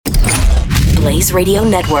Blaze Radio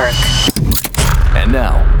Network. And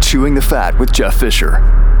now, Chewing the Fat with Jeff Fisher.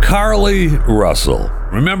 Carly Russell.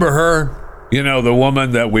 Remember her? You know, the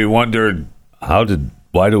woman that we wondered,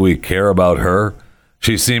 why do we care about her?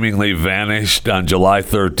 She seemingly vanished on July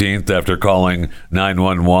 13th after calling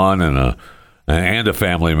 911 and a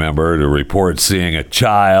family member to report seeing a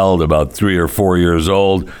child about 3 or 4 years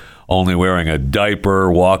old, only wearing a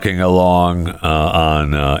diaper, walking along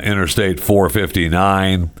on Interstate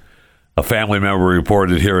 459. A family member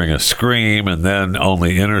reported hearing a scream and then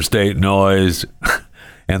only interstate noise.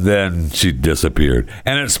 And then she disappeared.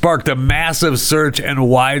 And it sparked a massive search and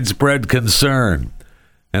widespread concern.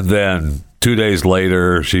 And then 2 days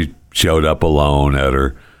later, she showed up alone at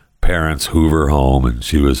her parents' Hoover home, and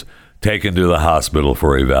she was taken to the hospital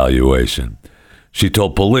for evaluation. She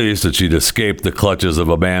told police that she'd escaped the clutches of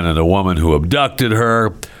a man and a woman who abducted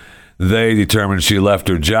her. They determined she left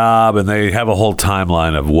her job, and they have a whole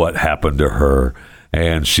timeline of what happened to her.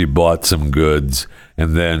 And she bought some goods,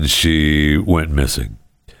 and then she went missing.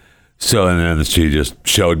 So, and then she just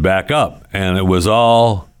showed back up, and it was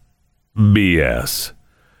all BS.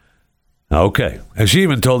 Okay. And she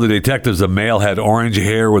even told the detectives the male had orange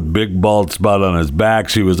hair with big bald spot on his back.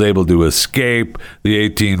 She was able to escape the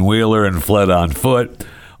 18-wheeler and fled on foot,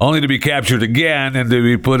 only to be captured again and to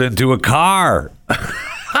be put into a car.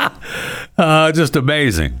 Just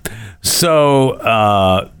amazing.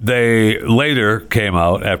 So they later came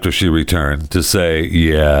out after she returned to say,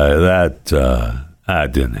 yeah, that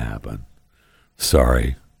didn't happen.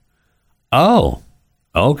 Sorry. Oh,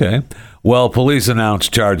 okay. Well, police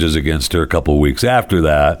announced charges against her a couple of weeks after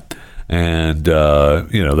that. And,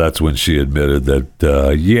 that's when she admitted that,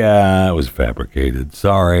 it was fabricated.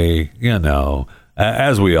 Sorry.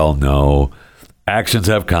 As we all know, actions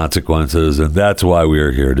have consequences, and that's why we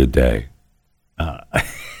are here today.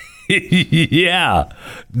 Yeah,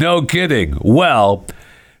 no kidding. Well,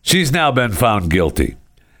 she's now been found guilty.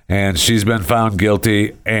 And she's been found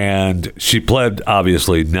guilty, and she pled,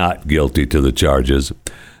 obviously, not guilty to the charges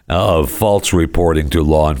of false reporting to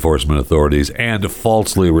law enforcement authorities and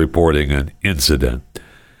falsely reporting an incident.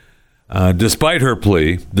 Despite her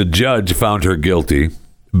plea, the judge found her guilty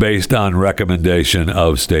based on recommendation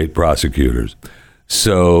of state prosecutors.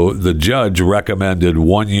 So the judge recommended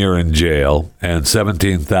 1 year in jail and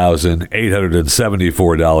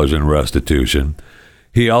 $17,874 in restitution.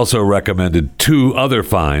 He also recommended 2 other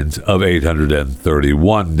fines of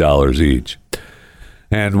 $831 each.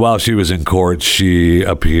 And while she was in court, she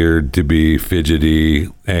appeared to be fidgety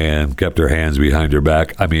and kept her hands behind her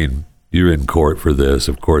back. I mean, you're in court for this.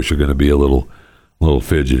 Of course, you're going to be a little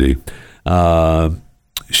fidgety.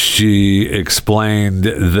 She explained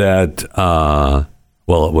that,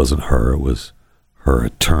 it wasn't her. It was her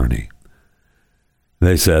attorney.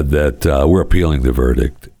 They said that we're appealing the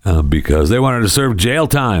verdict because they wanted to serve jail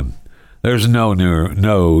time. There's no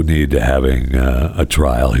need to having a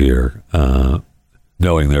trial here,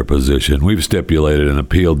 knowing their position. We've stipulated and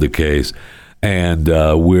appealed the case, and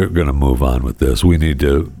we're going to move on with this. We need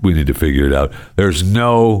to figure it out. There's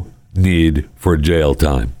no need for jail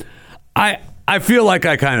time. I feel like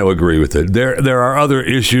I kind of agree with it. There are other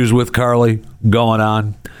issues with Carly going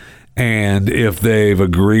on. And if they've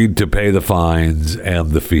agreed to pay the fines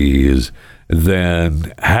and the fees,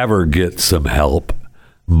 then have her get some help.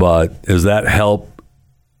 But does that help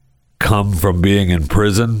come from being in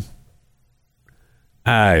prison?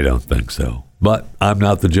 I don't think so. But I'm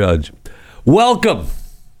not the judge. Welcome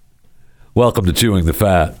to Chewing the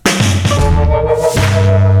Fat.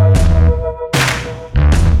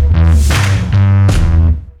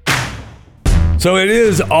 So it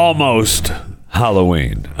is almost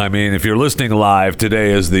Halloween. I mean, if you're listening live,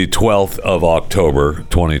 today is the 12th of October,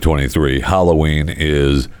 2023. Halloween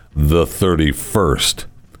is the 31st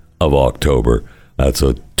of October. That's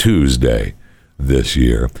a Tuesday this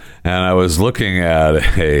year. And I was looking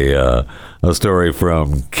at a story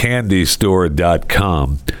from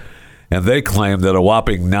candystore.com, and they claim that a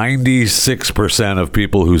whopping 96% of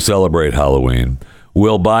people who celebrate Halloween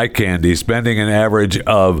will buy candy, spending an average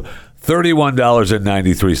of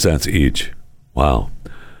 $31.93 each. Wow.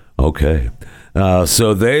 Okay.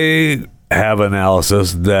 So they have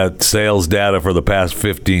analysis that sales data for the past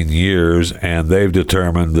 15 years, and they've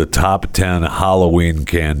determined the top 10 Halloween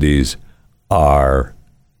candies are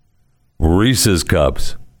Reese's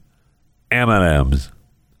Cups, M&M's,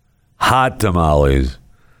 Hot Tamales,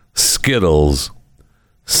 Skittles,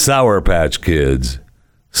 Sour Patch Kids,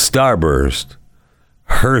 Starburst,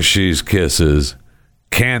 Hershey's Kisses,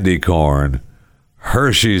 Candy Corn,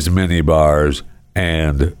 Hershey's Mini Bars,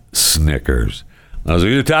 and Snickers. Those are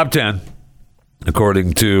your top 10,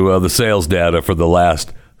 according to the sales data for the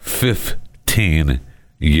last 15 15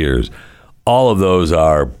 years. All of those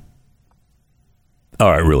are,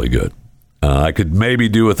 all right, really good. I could maybe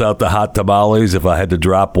do without the hot tamales if I had to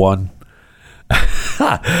drop one.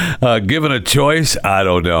 Given a choice, I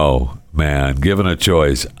don't know, man. Given a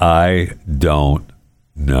choice, I don't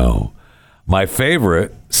know. My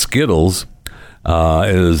favorite, Skittles,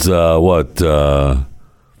 is 1,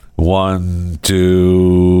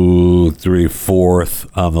 2, 3,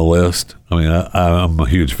 4th on the list. I mean, I'm a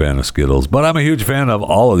huge fan of Skittles, but I'm a huge fan of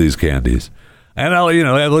all of these candies. And I'll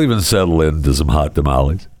even settle into some hot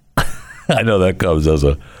tamales. I know that comes as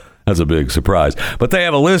a big surprise. But they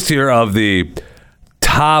have a list here of the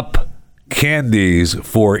top candies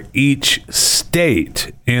for each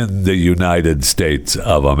state in the United States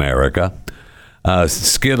of America.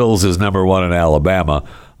 Skittles is number 1 in Alabama.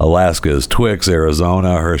 Alaska is Twix.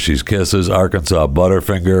 Arizona, Hershey's Kisses. Arkansas,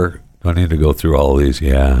 Butterfinger. Do I need to go through all of these?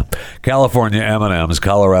 Yeah. California, M&M's.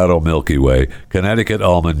 Colorado, Milky Way. Connecticut,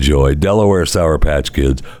 Almond Joy. Delaware, Sour Patch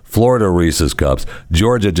Kids. Florida, Reese's Cups.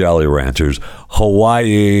 Georgia, Jolly Ranchers.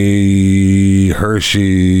 Hawaii,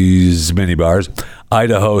 Hershey's Mini Bars.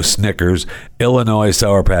 Idaho, Snickers. Illinois,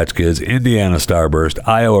 Sour Patch Kids. Indiana, Starburst.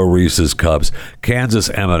 Iowa, Reese's Cups. Kansas,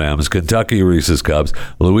 M&M's. Kentucky, Reese's Cups.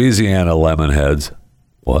 Louisiana, Lemonheads.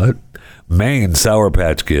 What? Maine, Sour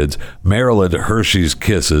Patch Kids. Maryland, Hershey's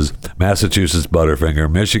Kisses. Massachusetts, Butterfinger.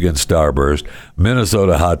 Michigan, Starburst.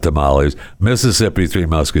 Minnesota, Hot Tamales. Mississippi, Three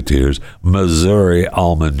Musketeers. Missouri,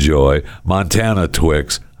 Almond Joy. Montana,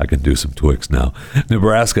 Twix. I can do some Twix now.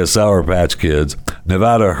 Nebraska, Sour Patch Kids.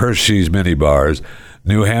 Nevada, Hershey's Mini Bars.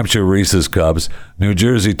 New Hampshire, Reese's Cups. New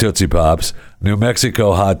Jersey, Tootsie Pops. New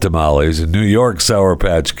Mexico, Hot Tamales. New York, Sour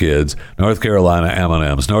Patch Kids. North Carolina,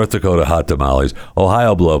 M&M's. North Dakota, Hot Tamales.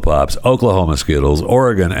 Ohio, Blow Pops. Oklahoma, Skittles.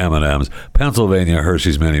 Oregon, M&M's. Pennsylvania,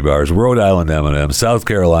 Hershey's Mini Bars. Rhode Island, M&M's. South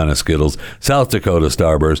Carolina, Skittles. South Dakota,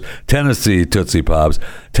 Starburst. Tennessee, Tootsie Pops.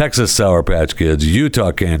 Texas, Sour Patch Kids.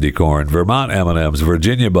 Utah, Candy Corn. Vermont, M&M's.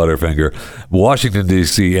 Virginia, Butterfinger. Washington,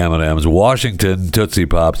 D.C., M&M's. Washington, Tootsie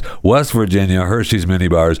Pops. West Virginia, Hershey's Mini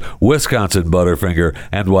Bars. Wisconsin, Butterfinger.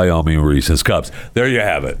 And Wyoming, Reese's Cups. So there you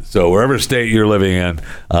have it. So wherever state you're living in,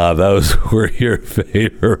 those were your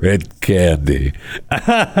favorite candy.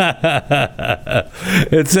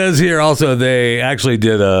 It says here also they actually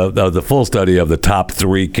did the full study of the top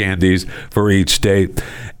 3 candies for each state.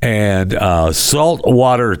 And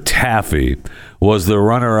saltwater taffy was the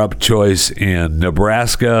runner-up choice in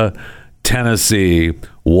Nebraska, Tennessee,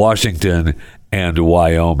 Washington, and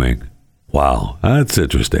Wyoming. Wow, that's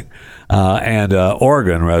interesting. And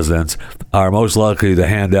Oregon residents are most likely to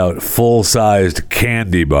hand out full-sized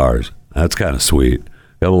candy bars. That's kind of sweet.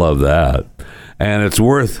 You'll love that. And it's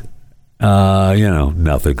worth,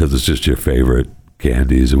 nothing because it's just your favorite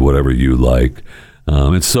candies or whatever you like.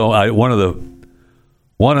 And so one of the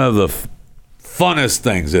funnest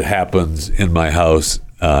things that happens in my house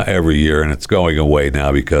every year, and it's going away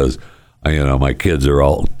now because my kids are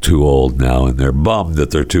all too old now, and they're bummed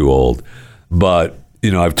that they're too old. But,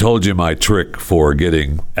 I've told you my trick for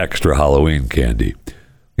getting extra Halloween candy,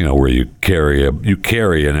 where you carry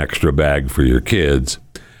an extra bag for your kids.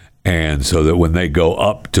 And so that when they go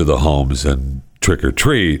up to the homes and trick or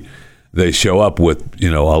treat, they show up with, a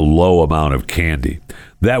low amount of candy.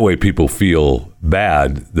 That way people feel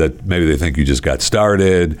bad that maybe they think you just got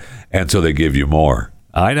started, and so they give you more.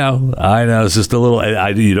 I know. It's just a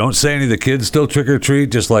little, you don't say any of the kids still trick or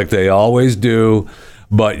treat just like they always do.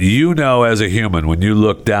 But as a human, when you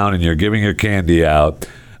look down and you're giving your candy out,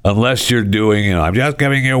 unless you're doing, I'm just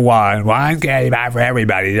giving you one candy bar for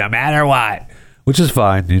everybody, no matter what, which is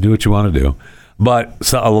fine. You do what you want to do.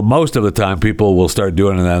 But most of the time, people will start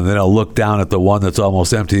doing that, and then they'll look down at the one that's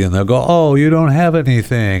almost empty, and they'll go, oh, you don't have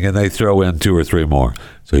anything, and they throw in 2 or 3 more.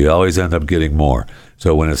 So you always end up getting more.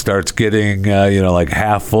 So when it starts getting, like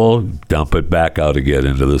half full, dump it back out again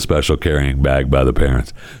into the special carrying bag by the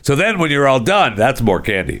parents. So then when you're all done, that's more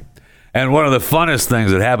candy. And one of the funnest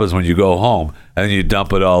things that happens when you go home and you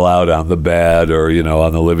dump it all out on the bed or,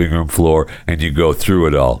 on the living room floor, and you go through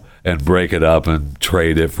it all and break it up and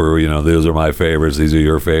trade it for, these are my favorites, these are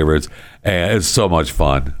your favorites. And it's so much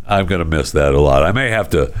fun. I'm going to miss that a lot. I may have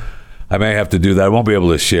to do that. I won't be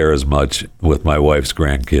able to share as much with my wife's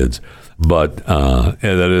grandkids, but that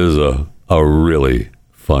is a really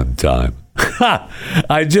fun time.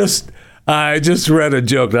 I just read a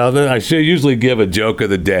joke. Now, I should usually give a joke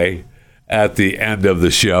of the day at the end of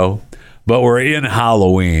the show, but we're in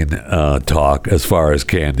Halloween talk as far as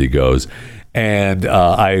candy goes, and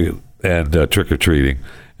trick-or-treating.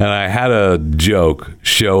 And I had a joke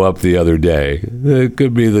show up the other day. It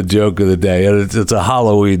could be the joke of the day. And it's a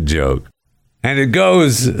Halloween joke. And it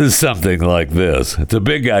goes something like this. It's a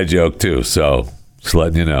big guy joke, too, so just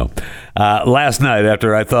letting you know. Last night,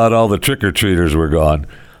 after I thought all the trick-or-treaters were gone,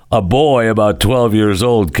 a boy about 12 years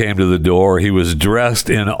old came to the door. He was dressed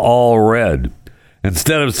in all red.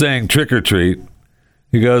 Instead of saying trick-or-treat,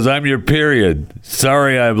 he goes, "I'm your period.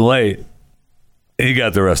 Sorry I'm late." He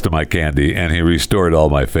got the rest of my candy, and he restored all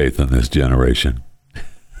my faith in this generation.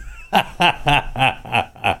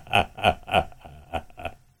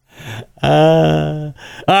 All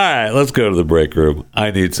right, let's go to the break room.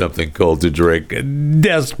 I need something cold to drink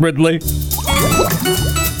desperately.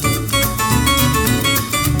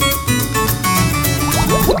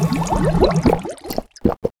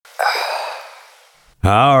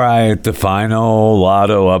 All right, the final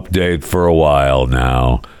lotto update for a while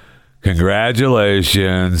now.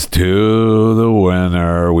 Congratulations to the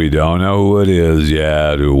winner. We don't know who it is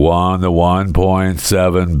yet, who won the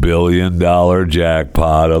 $1.7 billion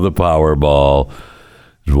jackpot of the Powerball.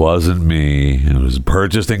 It wasn't me. It was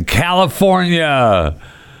purchased in California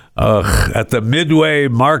at the Midway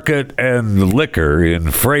Market and Liquor in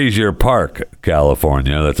Frazier Park,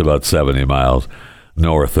 California. That's about 70 miles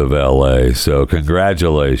north of L.A. So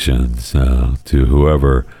congratulations to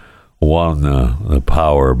whoever won the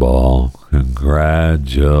Powerball.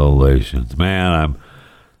 Congratulations. Man,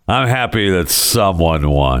 I'm happy that someone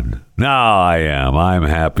won. No, I am. I'm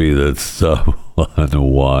happy that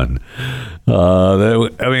someone won. To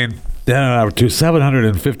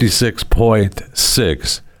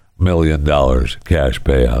 $756.6 million cash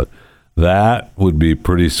payout. That would be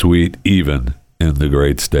pretty sweet even in the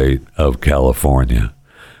great state of California.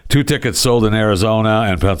 2 tickets sold in Arizona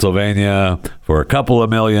and Pennsylvania for a couple of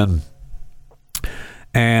million.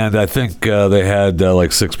 And I think they had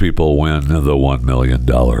like 6 people win the $1 million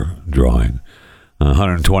drawing.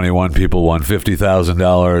 121 people won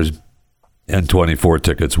 $50,000, and 24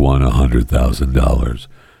 tickets won $100,000.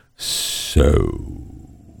 So,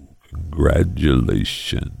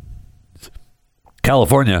 congratulations.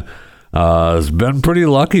 California has been pretty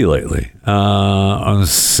lucky lately. I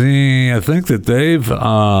think that they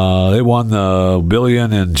won the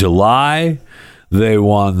billion in July. They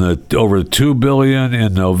won over $2 billion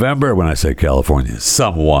in November. When I say California,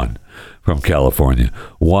 someone from California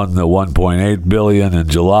won the $1.8 billion in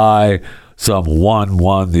July. Someone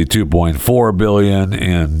won the $2.4 billion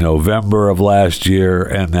in November of last year,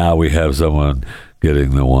 and now we have someone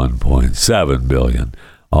getting the $1.7 billion.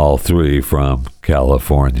 All 3 from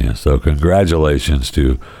California. So congratulations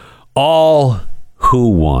to all who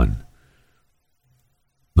won.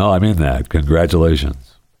 No, I mean that.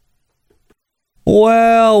 Congratulations.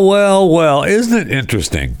 Well, isn't it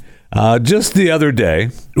interesting? Just the other day,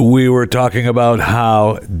 we were talking about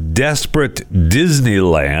how desperate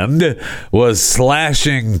Disneyland was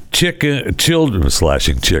slashing chickens.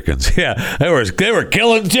 Yeah, they were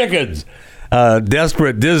killing chickens.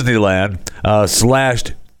 Desperate Disneyland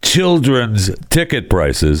slashed children's ticket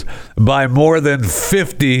prices by more than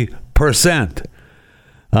 50%.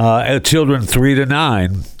 Children 3 to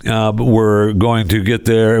 9 were going to get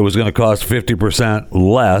there. It was going to cost 50%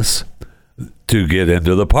 less to get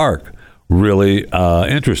into the park. Really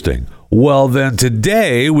interesting. Well, then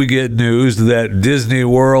today we get news that Disney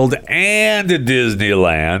World and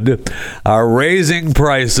Disneyland are raising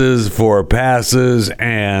prices for passes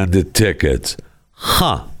and tickets.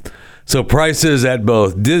 So prices at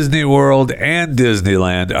both Disney World and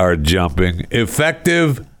Disneyland are jumping,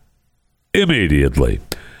 effective immediately.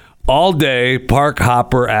 All day park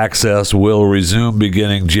hopper access will resume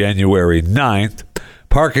beginning January 9th.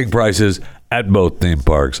 Parking prices at both theme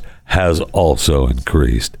parks has also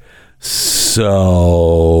increased.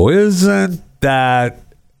 So isn't that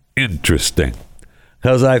interesting?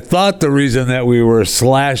 Because I thought the reason that we were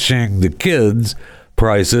slashing the kids'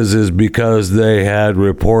 prices is because they had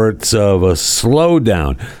reports of a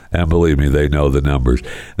slowdown. And believe me, they know the numbers.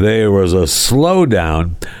 There was a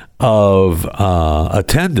slowdown of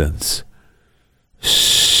attendance.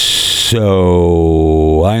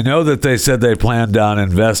 So I know that they said they planned on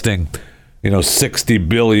investing, $60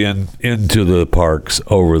 billion into the parks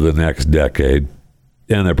over the next decade,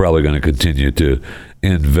 and they're probably going to continue to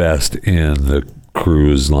invest in the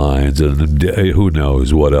cruise lines, and who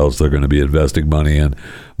knows what else they're going to be investing money in.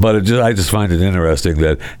 But I just find it interesting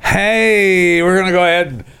that, hey, we're going to go ahead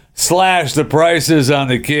and slash the prices on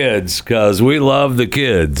the kids because we love the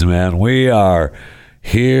kids, man. We are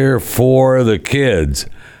here for the kids.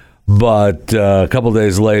 But a couple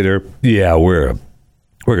days later, yeah, we're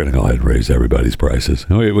going to go ahead and raise everybody's prices.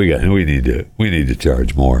 We need to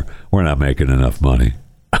charge more. We're not making enough money.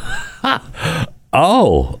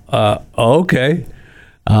 Okay.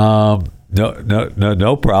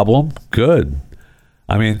 No problem. Good.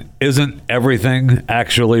 I mean, isn't everything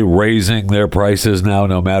actually raising their prices now,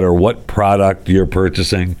 no matter what product you're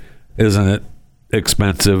purchasing? Isn't it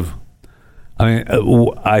expensive? I mean,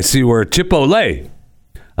 I see where Chipotle,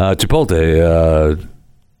 Chipotle,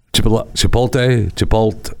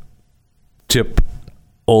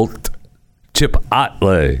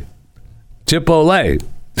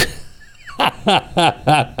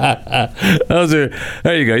 Those are,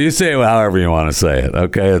 there you go. You say it however you want to say it.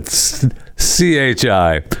 Okay, it's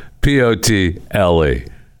Chipotle.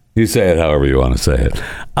 You say it however you want to say it.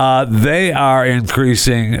 They are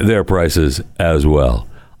increasing their prices as well.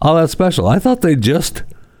 Oh, that's special. I thought they just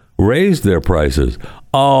raised their prices.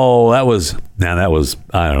 Oh, that was I don't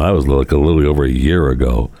know, that was like a little over a year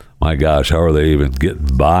ago. My gosh, how are they even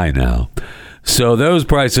getting by now? So those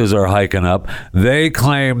prices are hiking up. They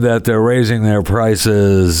claim that they're raising their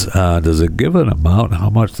prices. Does it give an amount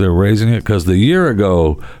how much they're raising it? Because the year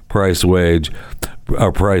ago price increase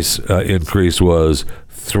was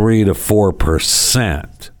 3 to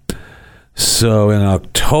 4%. So in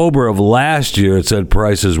October of last year, it said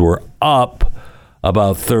prices were up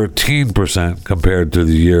about 13% compared to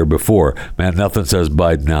the year before. Man, nothing says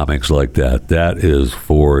Bidenomics like that. That is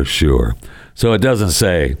for sure. So it doesn't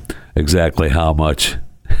say exactly how much.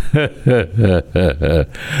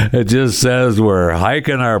 It just says we're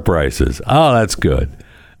hiking our prices. Oh, that's good.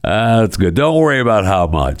 That's good. Don't worry about how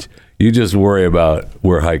much. You just worry about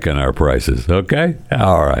we're hiking our prices. Okay?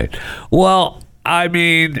 All right. Well, I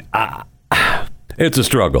mean, it's a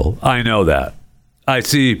struggle. I know that. I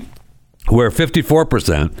see where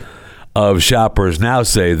 54% of shoppers now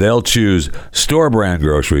say they'll choose store brand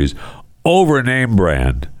groceries over name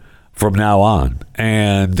brand from now on.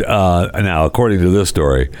 And now, according to this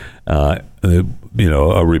story, a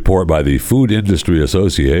report by the Food Industry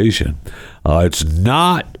Association, it's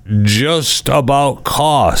not just about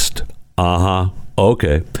cost.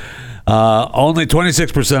 Okay. Only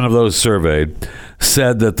 26% of those surveyed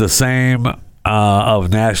said that the same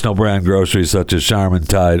of national brand groceries such as Charmin,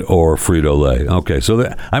 Tide, or Frito-Lay. Okay, so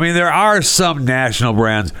there are some national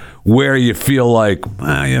brands where you feel like,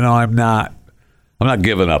 I'm not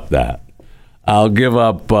giving up that. I'll give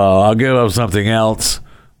up something else,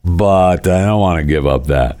 but I don't want to give up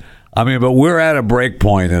that. I mean, but we're at a break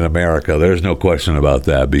point in America. There's no question about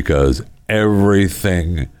that, because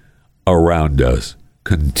everything around us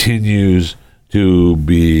continues to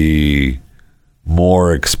be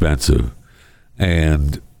more expensive.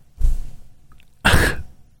 And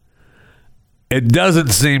it doesn't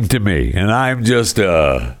seem to me, and I'm just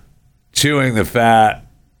chewing the fat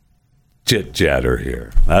chit-chatter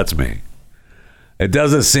here. That's me. It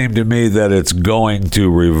doesn't seem to me that it's going to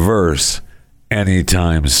reverse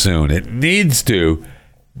anytime soon. It needs to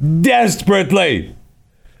desperately,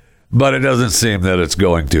 but it doesn't seem that it's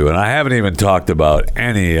going to. And I haven't even talked about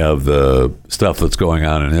any of the stuff that's going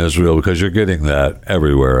on in Israel, because you're getting that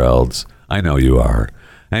everywhere else. I know you are.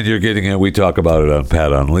 And you're getting it. We talk about it on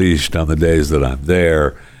Pat Unleashed on the days that I'm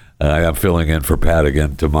there. I'm filling in for Pat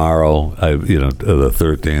again tomorrow, the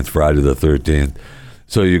 13th, Friday the 13th.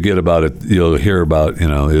 So you get about it. You'll hear about,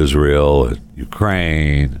 Israel,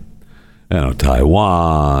 Ukraine,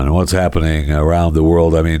 Taiwan, and what's happening around the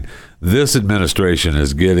world. I mean, this administration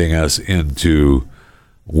is getting us into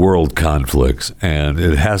world conflicts, and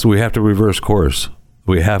we have to reverse course.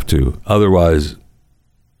 We have to. Otherwise,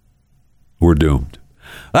 we're doomed.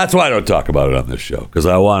 That's why I don't talk about it on this show, because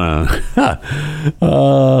I want to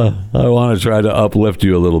try to uplift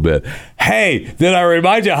you a little bit. Hey, did I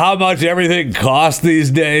remind you how much everything costs these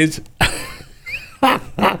days?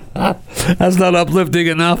 That's not uplifting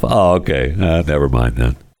enough? Oh, okay. Never mind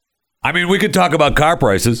then. I mean, we could talk about car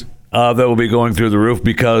prices that will be going through the roof,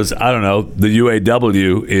 because, I don't know, the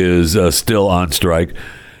UAW is still on strike,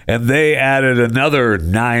 and they added another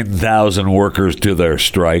 9,000 workers to their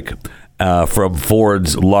strike. From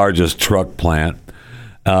Ford's largest truck plant.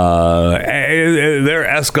 They're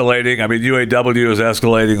escalating. I mean, UAW is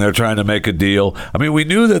escalating. They're trying to make a deal. I mean, we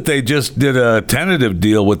knew that they just did a tentative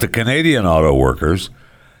deal with the Canadian auto workers.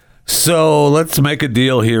 So let's make a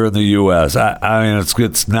deal here in the U.S. I mean,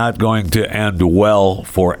 it's not going to end well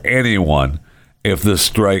for anyone if the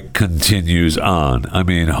strike continues on. I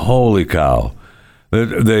mean, holy cow.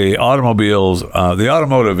 The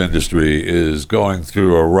automotive industry is going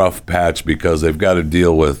through a rough patch, because they've got to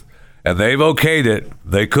deal with, and they've okayed it.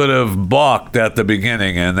 They could have balked at the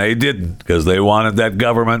beginning, and they didn't, because they wanted that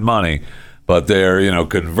government money. But they're,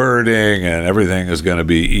 converting, and everything is going to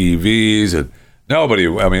be EVs. And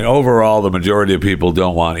overall, the majority of people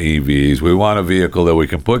don't want EVs. We want a vehicle that we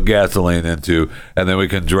can put gasoline into, and then we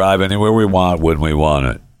can drive anywhere we want when we want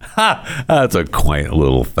it. Ha! That's a quaint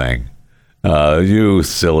little thing. You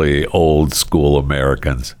silly old school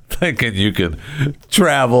Americans thinking you can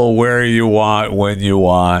travel where you want when you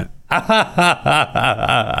want. You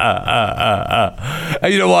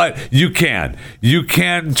know what? You can. You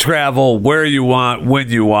can travel where you want when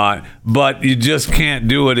you want, but you just can't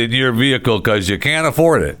do it in your vehicle because you can't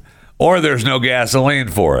afford it, or there's no gasoline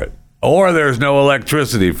for it, or there's no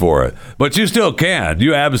electricity for it. But you still can.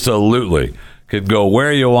 You absolutely can go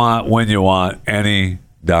where you want, when you want, any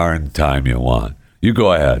darn time you want. You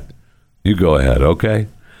go ahead. You go ahead, okay?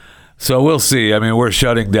 So we'll see. I mean, we're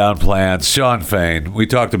shutting down plants. Sean Fain, we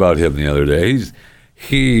talked about him the other day.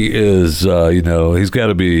 He is, he's got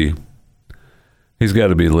to be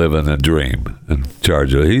living a dream in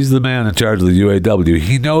charge of it. He's the man in charge of the UAW.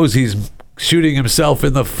 He knows he's shooting himself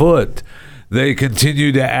in the foot. They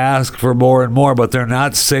continue to ask for more and more, but they're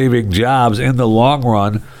not saving jobs in the long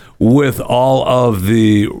run with all of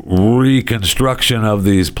the reconstruction of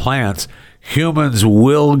these plants. Humans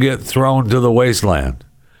will get thrown to the wasteland.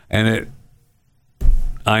 And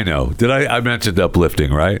I know. I mentioned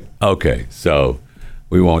uplifting, right? Okay, so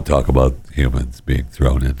we won't talk about humans being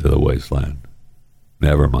thrown into the wasteland.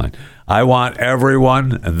 Never mind. I want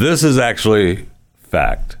everyone, and this is actually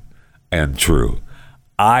fact and true.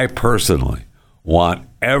 I personally want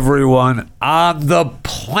everyone on the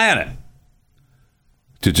planet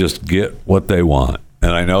to just get what they want.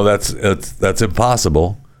 And I know that's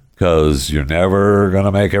impossible because you're never going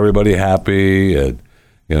to make everybody happy. And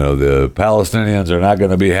the Palestinians are not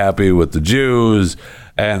going to be happy with the Jews,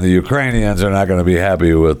 and the Ukrainians are not going to be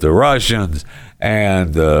happy with the Russians,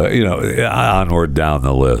 and onward down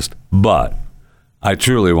the list. But I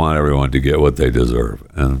truly want everyone to get what they deserve,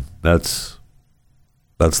 and that's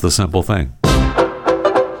the simple thing.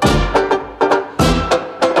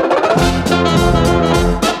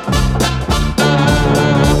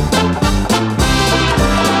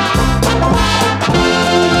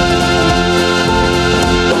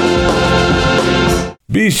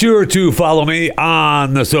 Be sure to follow me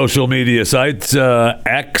on the social media sites,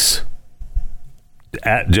 X,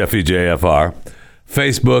 at JeffyJFR.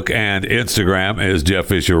 Facebook and Instagram is Jeff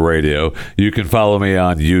Fisher Radio. You can follow me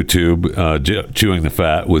on YouTube, Chewing the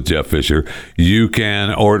Fat with Jeff Fisher. You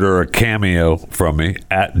can order a Cameo from me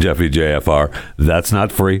at JeffyJFR. That's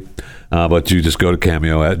not free, but you just go to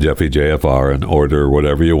Cameo at JeffyJFR and order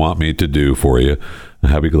whatever you want me to do for you.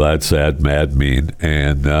 Happy, glad, sad, mad, mean,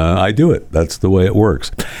 and I do it. That's the way it works.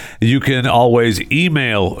 You can always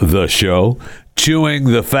email the show,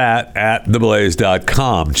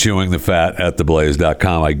 chewingthefat@theblaze.com,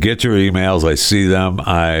 chewingthefat@theblaze.com. I get your emails. I see them.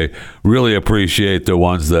 I really appreciate the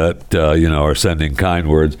ones that, are sending kind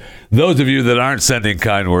words. Those of you that aren't sending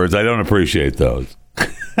kind words, I don't appreciate those.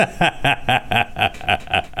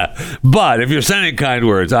 But if you're sending kind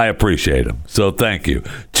words, I appreciate them. So thank you.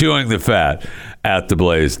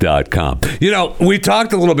 chewingthefat@theblaze.com. We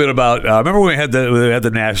talked a little bit about, remember when we had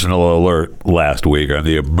the national alert last week on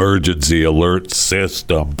the emergency alert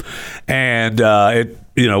system, and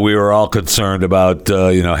we were all concerned about,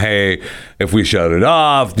 hey, if we shut it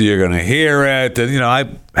off, you're going to hear it. And, I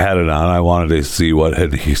had it on. I wanted to see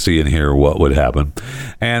and hear what would happen.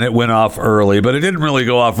 And it went off early, but it didn't really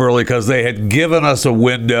go off early because they had given us a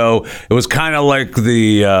window. It was kind of like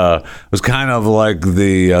the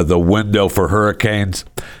window for hurricanes.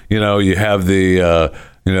 You have the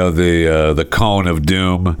cone of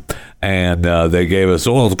doom. And they gave us,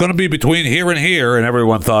 it's going to be between here and here. And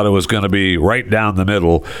everyone thought it was going to be right down the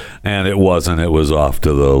middle. And it wasn't. It was off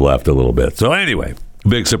to the left a little bit. So anyway,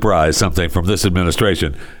 big surprise, something from this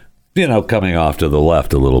administration, coming off to the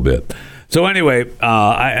left a little bit. So anyway,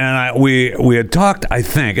 we had talked, I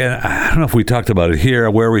think, and I don't know if we talked about it here,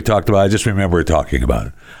 where we talked about it. I just remember talking about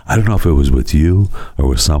it. I don't know if it was with you or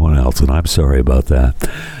with someone else, and I'm sorry about that.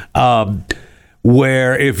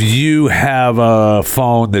 Where if you have a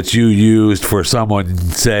phone that you used for someone,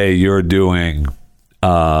 say you're doing,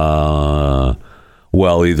 either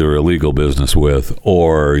illegal business with,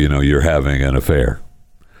 or, you're having an affair,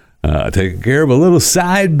 taking care of a little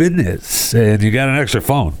side business, and you got an extra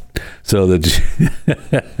phone, so that you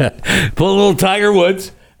pull a little Tiger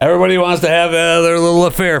Woods. Everybody wants to have their little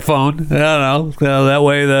affair phone. I don't know. That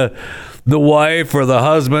way the wife or the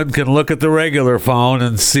husband can look at the regular phone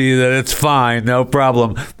and see that it's fine, no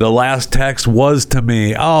problem. The last text was to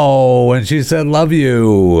me. Oh, and she said, love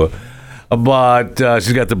you. But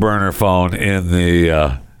she's got the burner phone in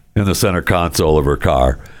the center console of her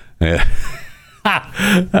car. That's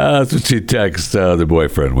what she texts the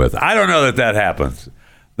boyfriend with. I don't know that happens.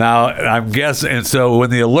 Now, I'm guessing, and so when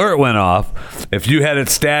the alert went off, if you had it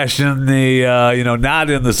stashed in the, not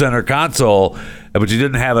in the center console, but you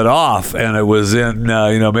didn't have it off, and it was in,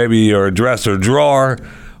 maybe your dresser drawer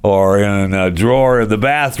or in a drawer in the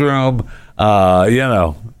bathroom,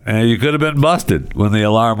 and you could have been busted when the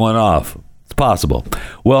alarm went off. It's possible.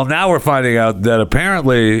 Well, now we're finding out that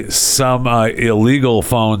apparently some illegal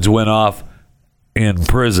phones went off in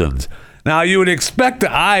prisons. Now, you would expect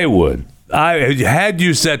had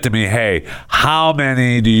you said to me, hey, how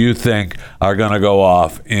many do you think are going to go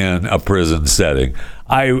off in a prison setting?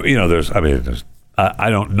 I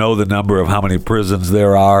don't know the number of how many prisons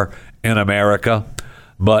there are in America,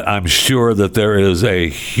 but I'm sure that there is a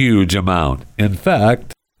huge amount. In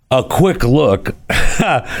fact, a quick look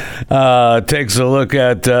takes a look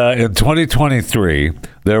at in 2023,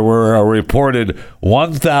 there were a reported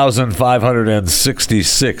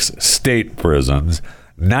 1,566 state prisons,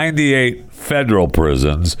 98 federal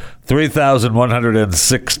prisons,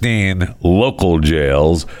 3,116 local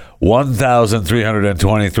jails,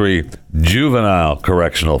 1,323 juvenile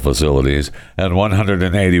correctional facilities, and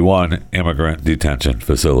 181 immigrant detention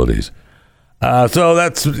facilities. So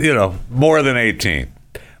that's, more than 18.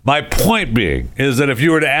 My point being is that if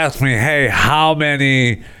you were to ask me, hey, how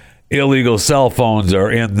many illegal cell phones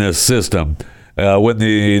are in this system, when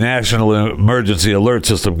the National Emergency Alert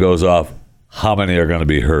System goes off, how many are going to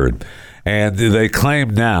be heard? And they claim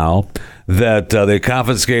now that they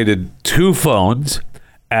confiscated 2 phones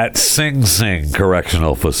at Sing Sing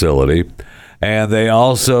Correctional Facility. And they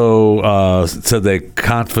also said they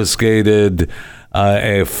confiscated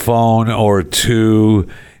a phone or 2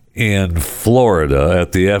 in Florida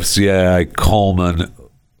at the FCI Coleman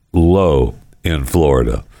Low in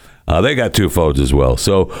Florida. They got 2 phones as well.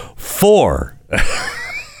 So 4.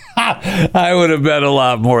 I would have bet a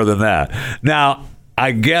lot more than that. Now,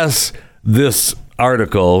 I guess this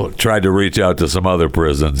article tried to reach out to some other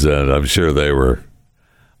prisons, and I'm sure they were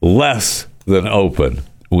less than open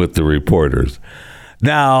with the reporters.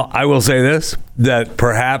 Now, I will say this, that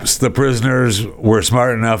perhaps the prisoners were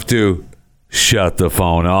smart enough to shut the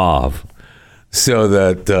phone off so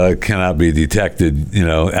that it cannot be detected,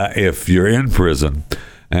 if you're in prison.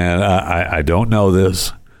 And I don't know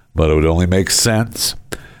this, but it would only make sense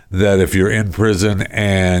that if you're in prison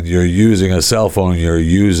and you're using a cell phone, you're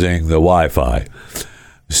using the Wi-Fi.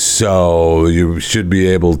 So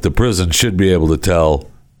the prison should be able to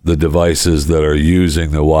tell the devices that are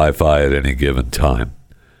using the Wi-Fi at any given time,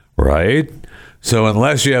 right? So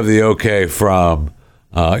unless you have the okay from,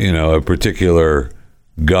 a particular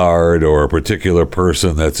guard or a particular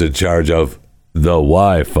person that's in charge of the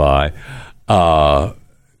Wi-Fi,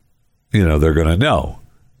 they're going to know.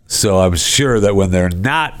 So I'm sure that when they're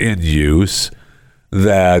not in use,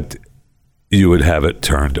 that you would have it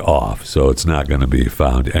turned off. So it's not going to be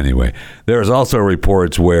found anyway. There's also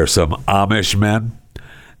reports where some Amish men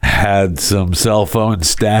had some cell phones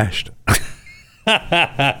stashed.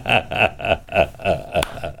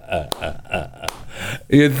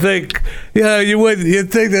 You'd think,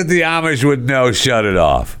 you'd think that the Amish would know, shut it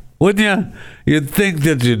off, wouldn't you? You'd think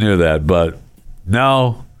that you knew that, but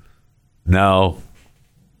no.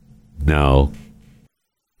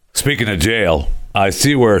 Speaking of jail, I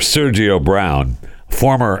see where Sergio Brown,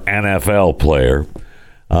 former NFL player,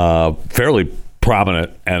 fairly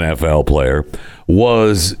prominent NFL player,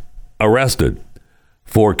 was arrested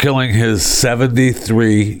for killing his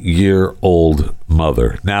 73-year-old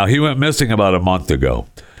mother. Now, he went missing about a month ago.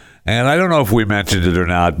 And I don't know if we mentioned it or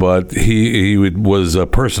not, but he was a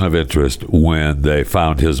person of interest when they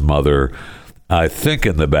found his mother, I think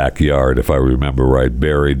in the backyard, if I remember right,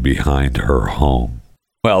 buried behind her home.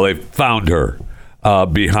 Well, they found her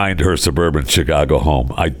behind her suburban Chicago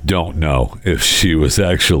home. I don't know if she was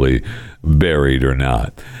actually buried or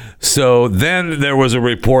not. So then there was a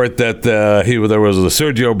report that there was a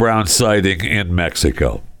Sergio Brown sighting in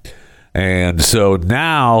Mexico. And so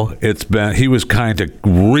now he was kind to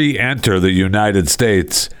re-enter the United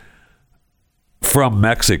States from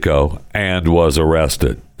Mexico and was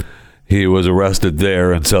arrested. He was arrested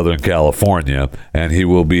there in Southern California, and he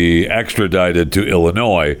will be extradited to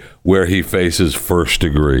Illinois, where he faces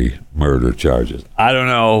first-degree murder charges. I don't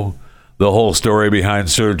know the whole story behind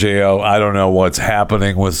Sergio. I don't know what's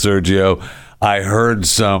happening with Sergio. I heard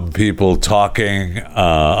some people talking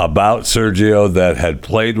about Sergio that had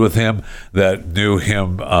played with him, that knew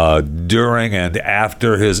him during and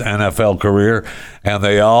after his NFL career, and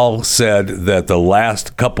they all said that the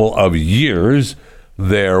last couple of years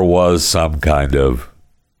there was some kind of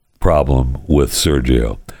problem with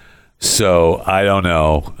Sergio. So I don't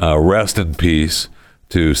know. Rest in peace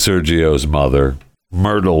to Sergio's mother,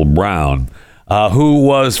 Myrtle Brown. who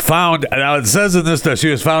was found. Now, it says in this that she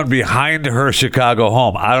was found behind her Chicago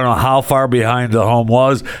home. I don't know how far behind the home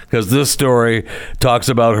was, because this story talks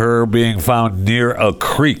about her being found near a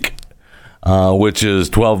creek, which is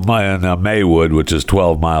 12 miles in Maywood, which is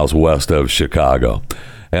 12 miles west of Chicago.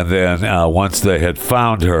 And then once they had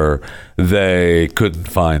found her, they couldn't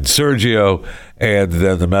find Sergio. And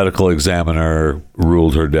then the medical examiner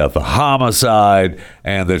ruled her death a homicide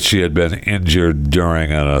and that she had been injured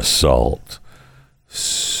during an assault.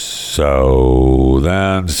 So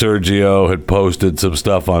then Sergio had posted some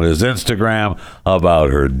stuff on his Instagram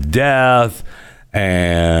about her death.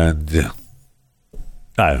 And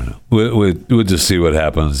I don't know. We'll just see what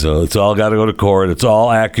happens. So it's all got to go to court. It's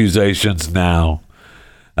all accusations now.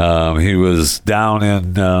 He was down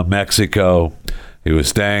in Mexico. He was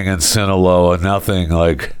staying in Sinaloa. Nothing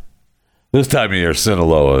like this time of year.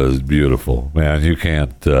 Sinaloa is beautiful, man. You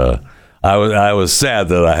can't. I was sad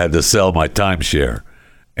that I had to sell my timeshare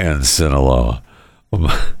in Sinaloa,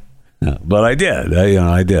 but I did.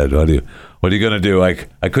 I did. What are you going to do? I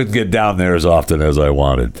couldn't get down there as often as I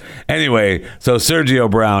wanted. Anyway, so Sergio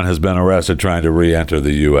Brown has been arrested trying to re-enter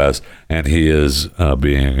the U.S., and he is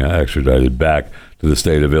being extradited back to the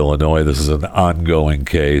state of Illinois. This is an ongoing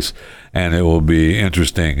case, and it will be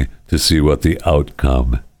interesting to see what the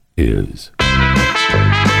outcome is.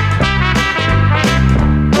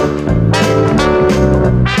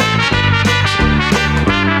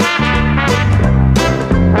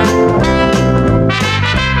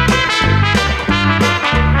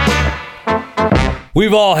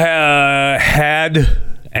 We've all had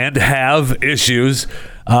and have issues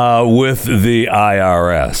with the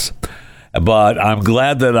IRS, but I'm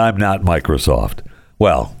glad that I'm not Microsoft.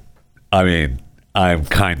 Well, I mean, I'm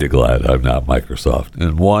kind of glad I'm not Microsoft.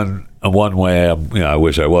 In one way, I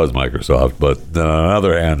wish I was Microsoft, but then on the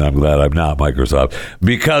other hand, I'm glad I'm not Microsoft,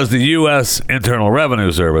 because the U.S. Internal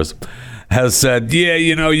Revenue Service has said, yeah,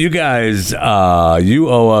 you guys, you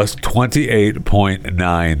owe us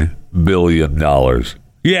 $28.9 billion.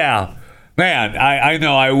 Yeah, man, I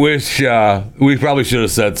know. I wish we probably should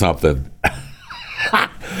have said something.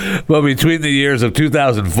 But between the years of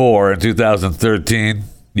 2004 and 2013,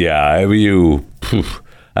 yeah,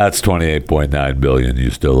 that's $28.9 billion you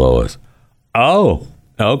still owe us. Oh,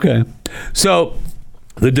 okay. So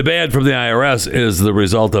the demand from the IRS is the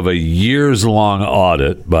result of a years-long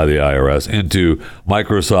audit by the IRS into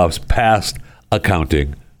Microsoft's past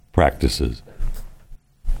accounting practices.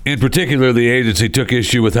 In particular, the agency took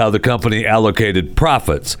issue with how the company allocated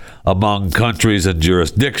profits among countries and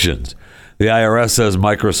jurisdictions. The IRS says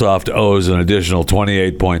Microsoft owes an additional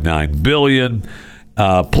 $28.9 billion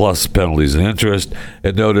plus penalties and interest.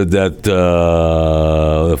 It noted that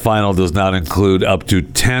the final does not include up to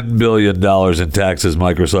 $10 billion in taxes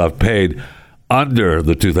Microsoft paid under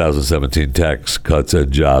the 2017 Tax Cuts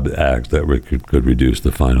and Jobs Act that could reduce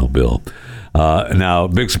the final bill. Now,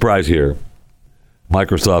 big surprise here.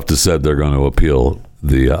 Microsoft has said they're going to appeal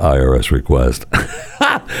the IRS request.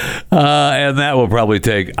 And that will probably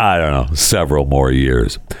take, several more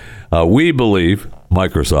years. We believe,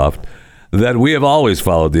 Microsoft, that we have always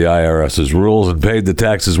followed the IRS's rules and paid the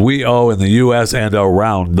taxes we owe in the U.S. and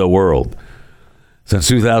around the world. Since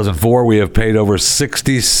 2004, we have paid over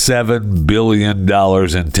 $67 billion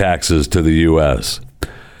in taxes to the U.S.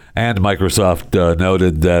 And Microsoft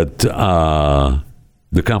noted that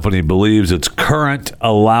the company believes its current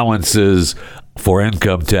allowances for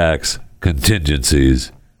income tax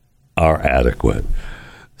contingencies are adequate.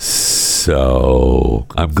 So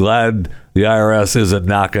I'm glad the IRS isn't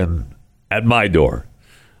knocking at my door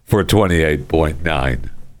for $28.9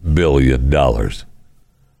 billion.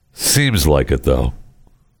 Seems like it, though.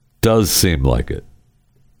 Does seem like it.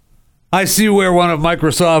 I see where one of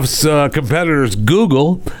Microsoft's competitors,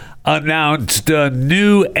 Google, announced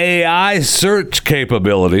new AI search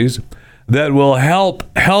capabilities that will help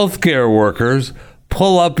healthcare workers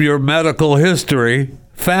pull up your medical history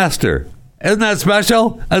faster. Isn't that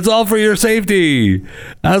special? That's all for your safety.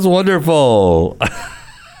 That's wonderful.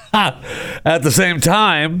 At the same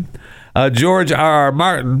time, George R.R.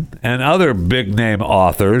 Martin and other big-name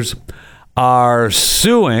authors are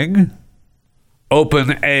suing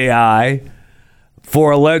OpenAI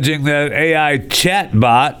for alleging that AI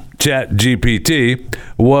chatbot, ChatGPT,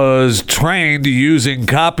 was trained using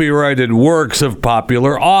copyrighted works of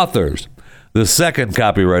popular authors. The second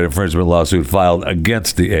copyright infringement lawsuit filed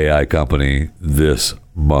against the AI company this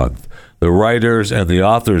month. The Writers and the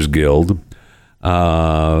Authors Guild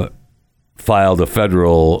filed a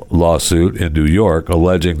federal lawsuit in New York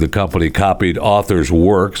alleging the company copied authors'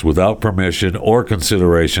 works without permission or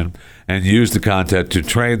consideration and used the content to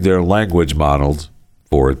train their language models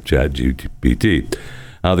for ChatGPT.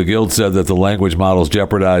 The Guild said that the language models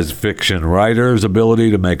jeopardized fiction writers'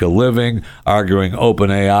 ability to make a living, arguing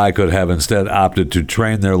OpenAI could have instead opted to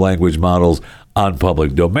train their language models on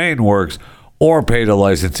public domain works or paid a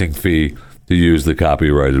licensing fee to use the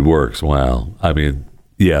copyrighted works. Well, I mean,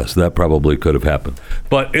 yes, that probably could have happened.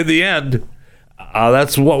 But in the end,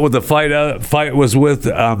 that's what the fight was with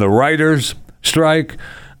on the writers' strike.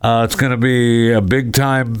 It's going to be a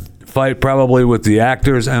big-time fight probably with the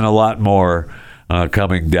actors and a lot more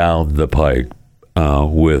coming down the pike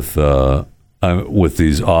with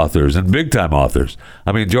these authors and big time authors.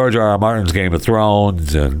 I mean, George R. R. Martin's Game of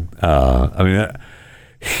Thrones, and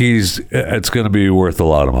it's going to be worth a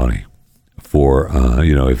lot of money for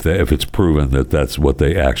if it's proven that that's what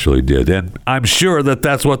they actually did, and I'm sure that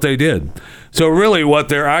that's what they did. So really, what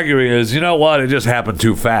they're arguing is, you know what, it just happened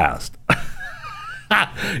too fast.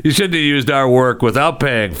 You shouldn't have used our work without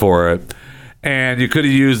paying for it. And you could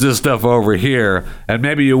have used this stuff over here, and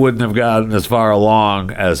maybe you wouldn't have gotten as far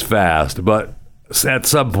along as fast, but at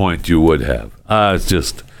some point you would have. It's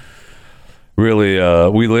just really,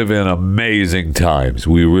 we live in amazing times.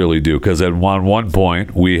 We really do, because at one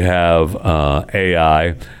point we have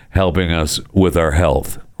AI helping us with our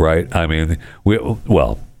health, right? I mean,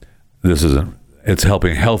 it's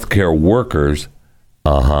helping healthcare workers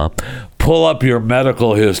pull up your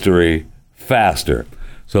medical history faster.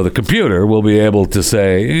 So the computer will be able to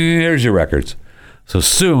say, here's your records. So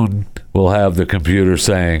soon we'll have the computer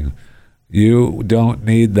saying, you don't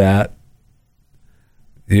need that.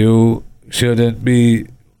 You shouldn't be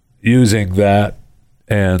using that.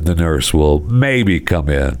 And the nurse will maybe come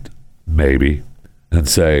in, and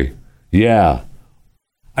say, yeah.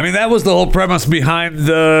 I mean, that was the whole premise behind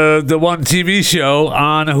the one TV show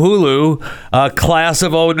on Hulu, Class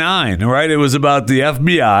of '09, right? It was about the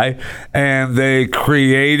FBI, and they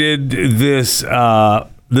created this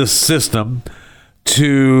system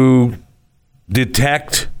to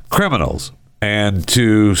detect criminals and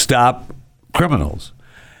to stop criminals.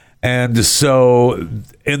 And so,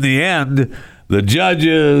 in the end, the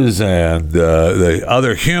judges and the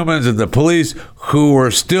other humans and the police who were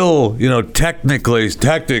still, technically,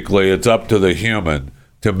 it's up to the human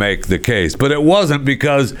to make the case. But it wasn't,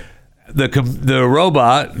 because the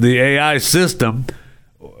robot, the AI system,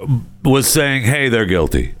 was saying, hey, they're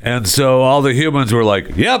guilty. And so all the humans were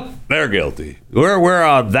like, yep, they're guilty. We're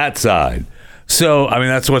on that side. So, I mean,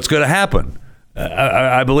 that's what's going to happen.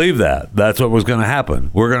 I believe that. That's what was going to happen.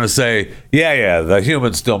 We're going to say, yeah, the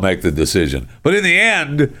humans still make the decision. But in the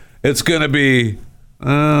end, it's going to be,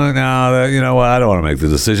 no, you know what, I don't want to make the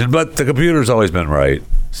decision. But the computer's always been right.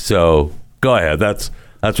 So go ahead. That's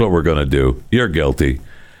what we're going to do. You're guilty.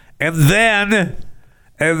 And then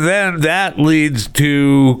that leads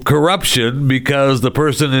to corruption, because the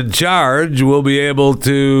person in charge will be able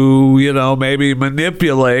to, maybe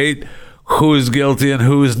manipulate who's guilty and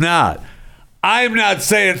who's not. I'm not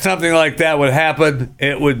saying something like that would happen.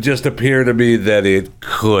 It would just appear to me that it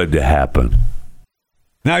could happen.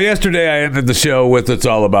 Now, yesterday I ended the show with It's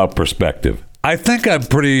All About Perspective. I think I'm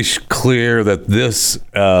pretty clear that this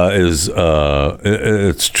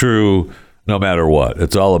it's true no matter what.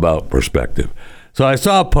 It's all about perspective. So I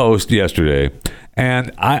saw a post yesterday,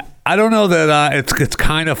 and I don't know that it's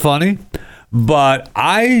kind of funny, but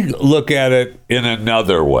I look at it in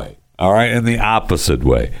another way. All right, in the opposite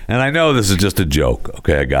way. And I know this is just a joke.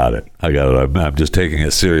 Okay, I got it. I'm just taking it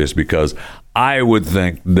serious, because I would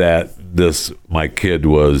think that my kid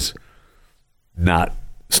was not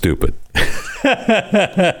stupid. That's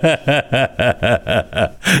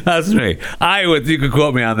me. You can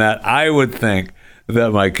quote me on that. I would think that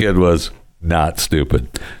my kid was not stupid.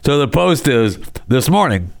 So the post is, this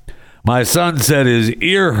morning, my son said his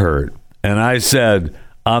ear hurt, and I said,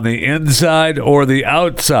 on the inside or the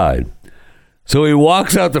outside? So he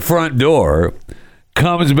walks out the front door,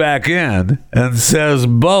 comes back in, and says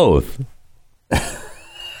both.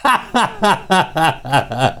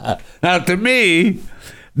 Now, to me,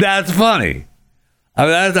 that's funny.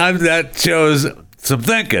 That shows some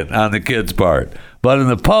thinking on the kid's part. But in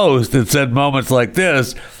the post, it said moments like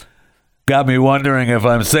this got me wondering if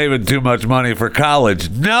I'm saving too much money for college.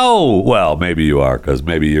 No! Well, maybe you are, because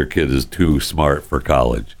maybe your kid is too smart for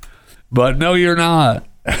college. But no, you're not.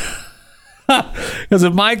 Because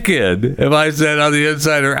if I said on the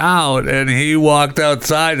inside or out, and he walked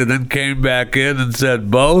outside and then came back in and said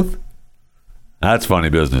both, that's funny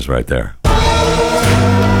business right there.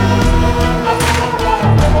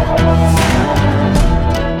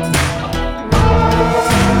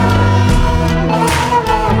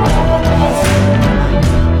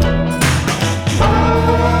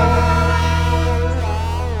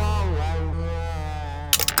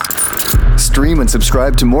 and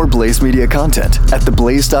subscribe to more Blaze Media content at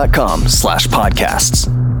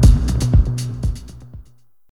theblaze.com/podcasts.